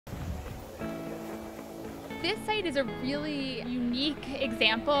This site is a really unique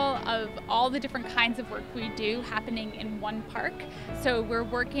example of all the different kinds of work we do happening in one park. So we're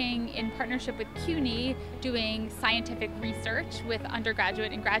working in partnership with CUNY doing scientific research with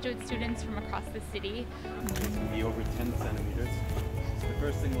undergraduate and graduate students from across the city. It's going to be over 10 centimeters. So the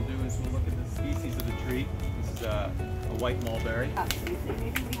first thing we'll do is we'll look at the species of the tree. This is a white mulberry. We say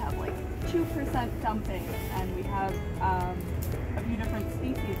maybe we have like 2% dumping, and we have a few different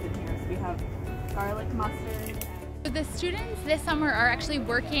species in here. So we have garlic mustard. The students this summer are actually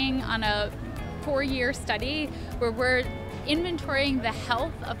working on a 4-year study where we're inventorying the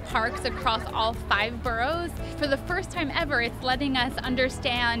health of parks across all 5 boroughs. For the first time ever, it's letting us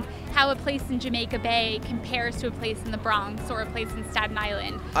understand how a place in Jamaica Bay compares to a place in the Bronx or a place in Staten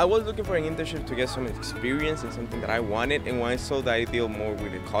Island. I was looking for an internship to get some experience in something that I wanted, and when I saw that I deal more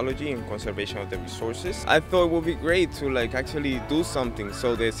with ecology and conservation of the resources, I thought it would be great to actually do something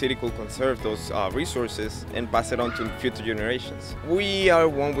so the city could conserve those resources and pass it on to future generations. We are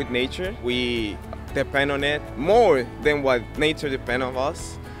one with nature. We depend on it more than what nature depends on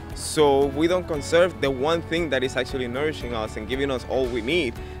us. So we don't conserve the one thing that is actually nourishing us and giving us all we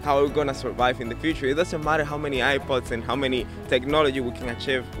need. How are we gonna survive in the future? It doesn't matter how many iPods and how many technology we can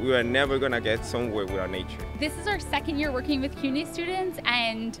achieve. We are never gonna get somewhere with our nature. This is our 2nd year working with CUNY students,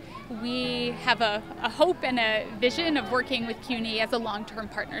 and we have a hope and a vision of working with CUNY as a long-term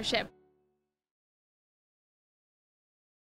partnership.